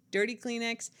Kleenex, dirty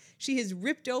Kleenex. She has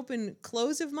ripped open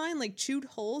clothes of mine, like chewed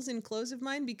holes in clothes of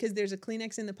mine because there's a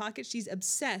Kleenex in the pocket. She's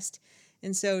obsessed.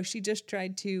 And so she just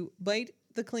tried to bite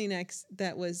the Kleenex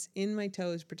that was in my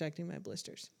toes, protecting my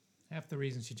blisters. Half the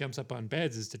reason she jumps up on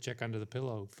beds is to check under the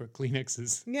pillow for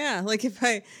Kleenexes. Yeah, like if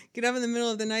I get up in the middle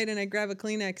of the night and I grab a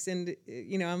Kleenex and,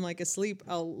 I'm like asleep,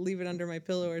 I'll leave it under my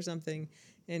pillow or something,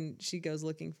 and she goes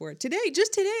looking for it.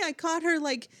 Just today, I caught her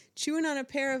like chewing on a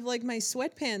pair of like my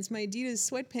sweatpants, my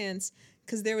Adidas sweatpants,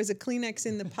 because there was a Kleenex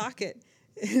in the pocket.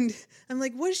 And I'm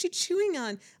like, what is she chewing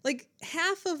on? Like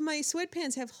half of my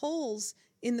sweatpants have holes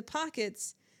in the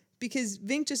pockets because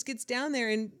Vink just gets down there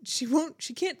and she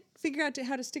can't figure out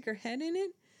how to stick her head in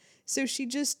it. So she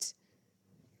just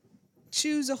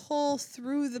chews a hole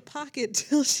through the pocket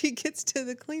till she gets to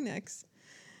the Kleenex.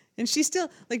 And she's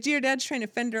still, like, her dad's trying to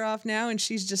fend her off now, and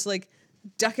she's just, like,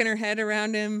 ducking her head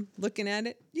around him, looking at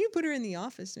it. You put her in the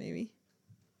office, maybe.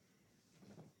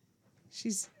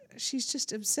 She's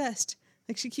just obsessed.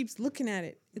 Like, she keeps looking at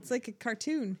it. It's like a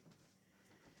cartoon.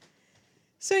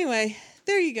 So anyway,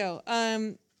 there you go.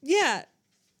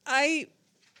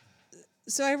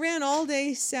 So I ran all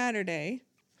day Saturday,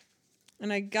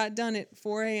 and I got done at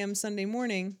 4 a.m. Sunday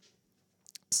morning.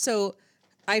 So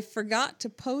I forgot to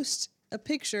post a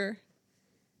picture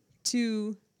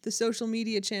to the social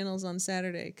media channels on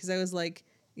Saturday because I was like,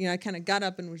 I kind of got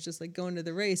up and was just like going to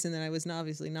the race, and then I was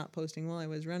obviously not posting while I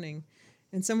was running.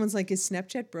 And someone's like, is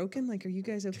Snapchat broken? Like, are you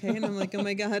guys okay? And I'm like, oh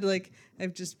my God, like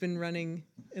I've just been running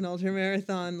an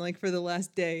ultramarathon like for the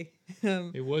last day.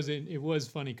 It was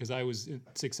funny because I was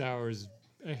 6 hours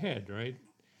ahead, right?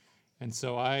 And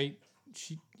so I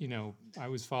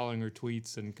was following her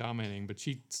tweets and commenting, but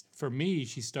she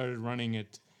started running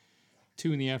at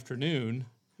 2 p.m.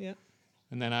 Yeah.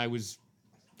 And then I was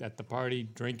at the party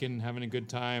drinking, having a good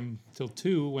time till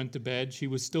 2, went to bed. She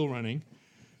was still running.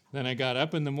 Then I got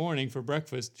up in the morning for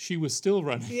breakfast. She was still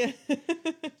running. Yeah.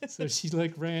 So she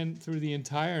like ran through the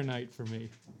entire night for me.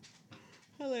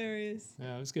 Hilarious.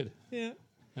 Yeah, it was good. Yeah.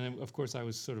 And of course I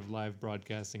was sort of live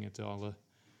broadcasting it to all the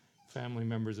family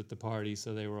members at the party,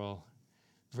 so they were all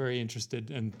very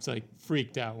interested and like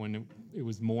freaked out when it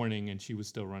was morning and she was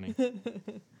still running.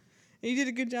 You did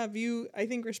a good job. You, I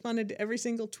think, responded to every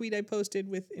single tweet I posted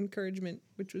with encouragement,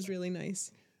 which was really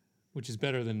nice. Which is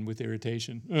better than with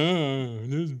irritation. Oh,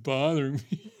 this is bothering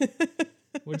me.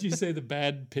 What'd you say? The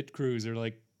bad pit crews are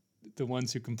like the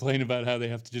ones who complain about how they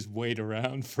have to just wait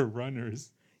around for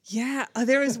runners. Yeah,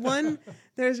 there was one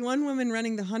woman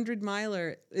running the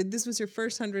 100-miler. This was her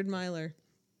first 100-miler.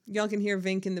 Y'all can hear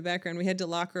Vink in the background. We had to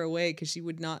lock her away because she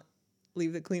would not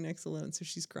leave the Kleenex alone, so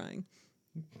she's crying.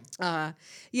 So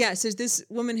this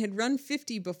woman had run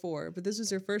 50 before, but this was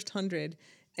her first 100,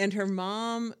 and her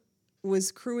mom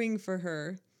was crewing for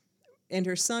her, and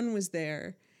her son was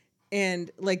there,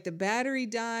 and like the battery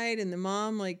died, and the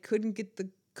mom like couldn't get the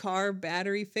car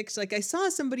battery fixed. Like I saw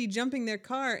somebody jumping their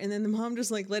car, and then the mom just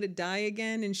like let it die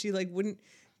again, and she like wouldn't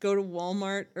go to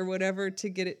Walmart or whatever to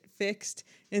get it fixed.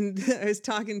 And I was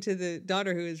talking to the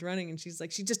daughter who was running, and she's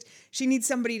like, she needs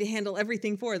somebody to handle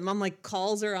everything for her. The mom like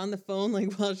calls her on the phone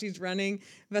like while she's running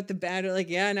about the battery. Like,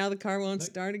 yeah, now the car won't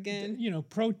start again.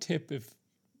 Pro tip: if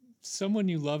someone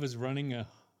you love is running a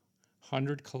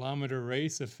 100-kilometer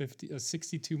race, a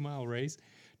 62-mile race,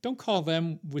 don't call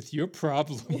them with your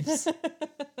problems.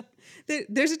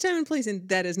 There's a time and place, and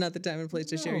that is not the time and place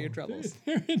to share your troubles.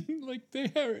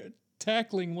 They are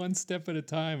tackling one step at a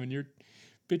time, and you're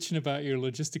bitching about your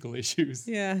logistical issues.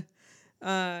 Yeah.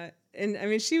 And I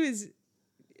mean, she was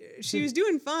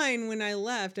doing fine when I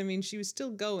left. I mean, she was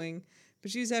still going,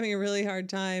 but she was having a really hard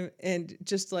time. And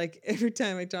just like every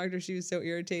time I talked to her, she was so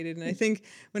irritated. And I think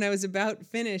when I was about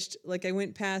finished, like I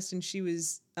went past and she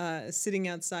was sitting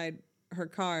outside her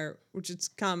car, which is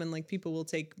common. Like people will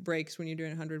take breaks when you're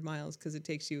doing 100 miles because it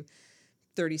takes you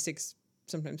 36,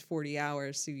 sometimes 40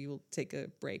 hours. So you will take a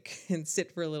break and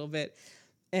sit for a little bit.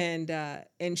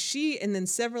 And she, and then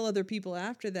several other people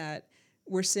after that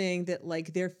were saying that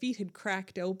like their feet had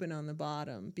cracked open on the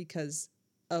bottom because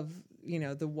of, you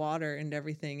know, the water and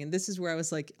everything. And this is where I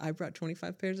was like, I brought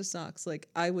 25 pairs of socks. Like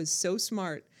I was so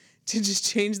smart to just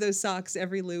change those socks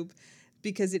every loop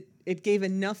because it gave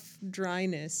enough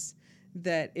dryness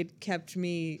that it kept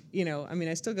me, you know, I mean,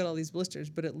 I still got all these blisters,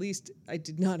 but at least I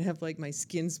did not have like my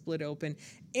skin split open.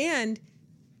 And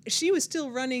she was still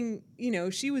running, you know,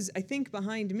 she was, I think,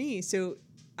 behind me. So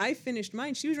I finished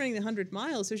mine. She was running the 100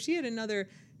 miles. So she had another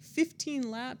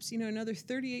 15 laps, you know, another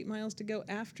 38 miles to go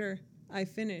after I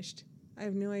finished. I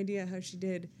have no idea how she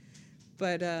did.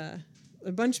 But a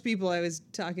bunch of people I was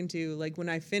talking to, like when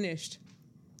I finished,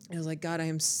 I was like, God, I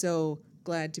am so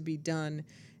glad to be done.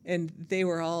 And they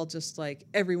were all just like,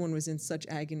 everyone was in such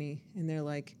agony. And they're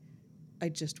like, I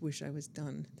just wish I was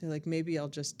done. They're like, maybe I'll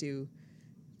just do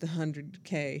the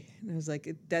 100K. And I was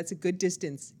like, that's a good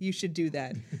distance. You should do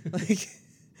that.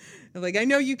 Like, I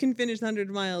know you can finish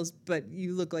 100 miles, but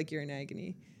you look like you're in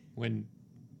agony. When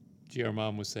GR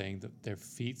Mom was saying that their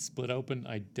feet split open,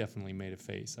 I definitely made a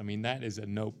face. I mean, that is a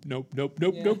nope.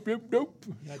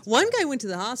 One guy went to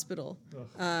the hospital.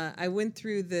 I went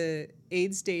through the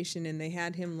aid station and they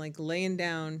had him like laying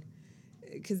down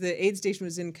because the aid station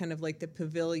was in kind of like the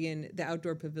pavilion, the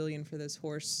outdoor pavilion for this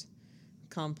horse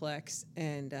complex,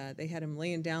 and they had him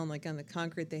laying down like on the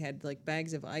concrete. They had like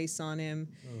bags of ice on him,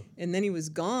 and then he was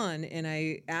gone. And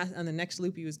I asked on the next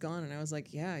loop, he was gone, and I was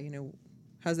like, "Yeah, you know,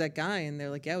 how's that guy?" And they're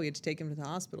like, "Yeah, we had to take him to the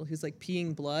hospital. He was like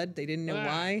peeing blood. They didn't know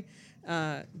why.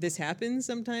 This happens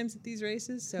sometimes at these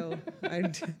races, so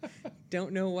I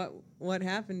don't know what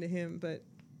happened to him, but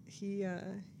he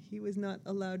was not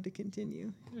allowed to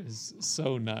continue." It is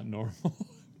so not normal.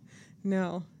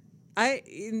 No. I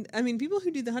mean, people who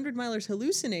do the 100 milers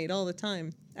hallucinate all the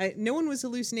time. No one was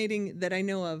hallucinating that I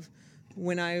know of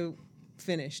when I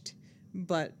finished,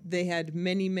 but they had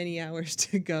many, many hours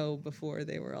to go before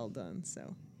they were all done.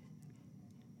 So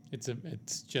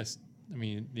it's just, I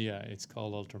mean, yeah, it's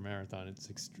called ultramarathon.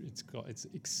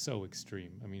 It's so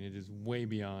extreme. I mean, it is way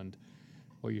beyond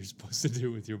what you're supposed to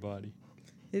do with your body.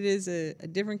 It is a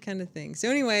different kind of thing. So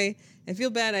anyway, I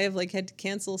feel bad. I have like had to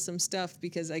cancel some stuff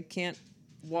because I can't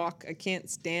walk, I can't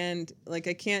stand, like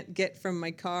I can't get from my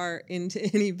car into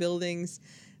any buildings.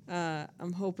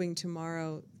 I'm hoping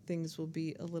tomorrow things will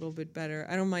be a little bit better.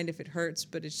 I don't mind if it hurts,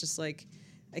 but it's just like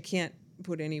I can't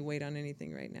put any weight on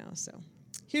anything right now. So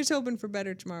here's hoping for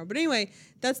better tomorrow. But anyway,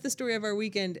 that's the story of our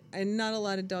weekend. And not a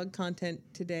lot of dog content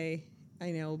today,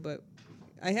 I know, but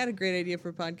I had a great idea for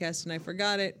a podcast and I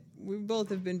forgot it. We both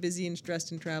have been busy and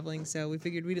stressed and traveling, so we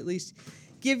figured we'd at least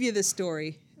give you the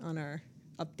story on our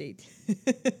update.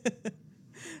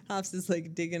 Hops is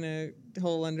like digging a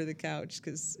hole under the couch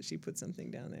because she put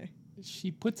something down there. She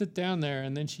puts it down there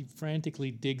and then she frantically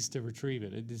digs to retrieve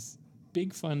it. It is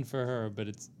big fun for her, but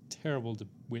it's terrible to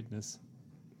witness.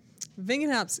 Ving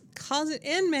and Hops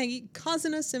and Maggie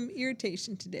causing us some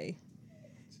irritation today.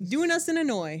 Doing us an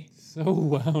annoy. So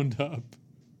wound up.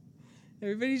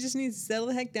 Everybody just needs to settle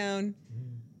the heck down.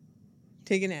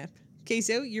 Take a nap.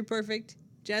 Queso, you're perfect.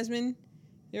 Jasmine,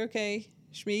 you're okay.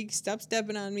 Schmeeg, stop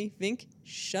stepping on me. Vink,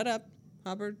 shut up.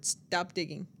 Hopper, stop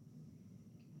digging.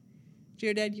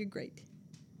 Geodad, you're great.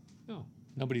 Oh,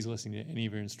 nobody's listening to any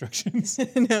of your instructions.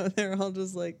 No, they're all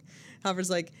just like, Hopper's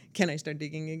like, can I start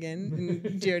digging again?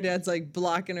 And Geodad's like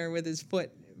blocking her with his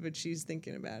foot, but she's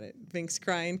thinking about it. Vink's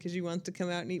crying because she wants to come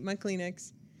out and eat my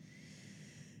Kleenex.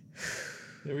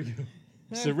 There we go.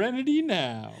 Serenity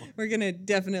now. We're going to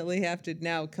definitely have to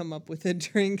now come up with a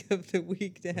drink of the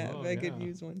week to have. I could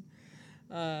use one.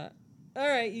 All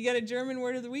right, you got a German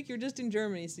word of the week? You're just in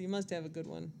Germany, so you must have a good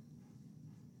one.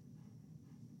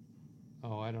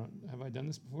 Oh, I don't. Have I done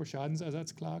this before?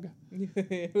 Schadensersatzklage?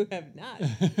 You have not.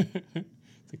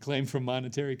 The claim for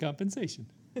monetary compensation.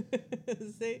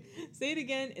 Say it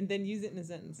again and then use it in a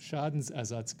sentence.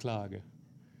 Schadensersatzklage.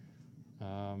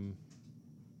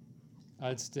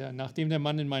 Nachdem der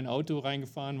Mann in mein Auto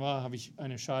reingefahren war, habe ich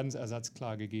eine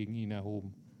Schadensersatzklage gegen ihn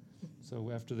erhoben. So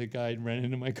after the guy ran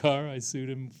into my car, I sued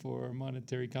him for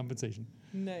monetary compensation.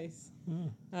 Nice.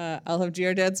 I'll have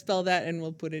Geodad spell that, and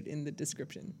we'll put it in the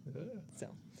description. So,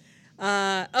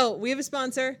 We have a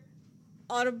sponsor,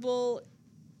 Audible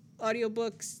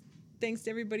audiobooks. Thanks to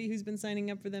everybody who's been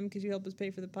signing up for them because you help us pay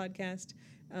for the podcast.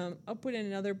 I'll put in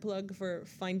another plug for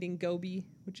Finding Gobi,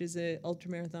 which is an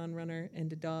ultramarathon runner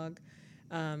and a dog.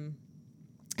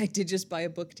 I did just buy a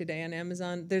book today on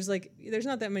Amazon. There's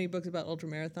not that many books about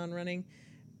ultramarathon running,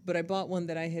 but I bought one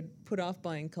that I had put off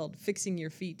buying called Fixing Your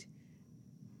Feet.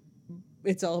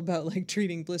 It's all about like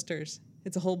treating blisters.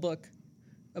 It's a whole book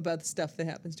about the stuff that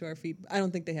happens to our feet. I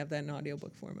don't think they have that in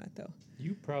audiobook format though.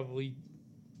 You probably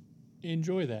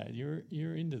enjoy that.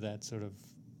 You're into that sort of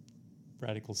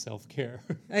radical self-care.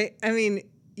 I mean,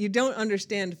 you don't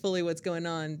understand fully what's going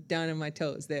on down in my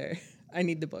toes there. I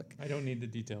need the book. I don't need the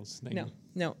details.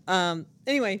 No.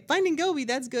 Anyway, Finding Gobi,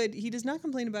 that's good. He does not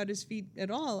complain about his feet at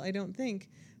all, I don't think.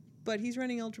 But he's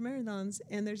running ultramarathons,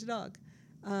 and there's a dog.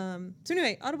 So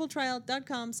anyway,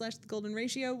 audibletrial.com/The Golden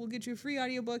Ratio will get you a free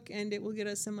audiobook, and it will get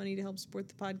us some money to help support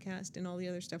the podcast and all the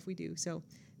other stuff we do. So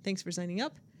thanks for signing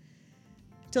up.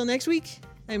 Till next week,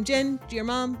 I'm Jen, GR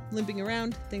Mom, limping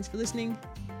around. Thanks for listening.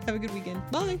 Have a good weekend.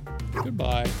 Bye.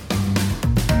 Goodbye.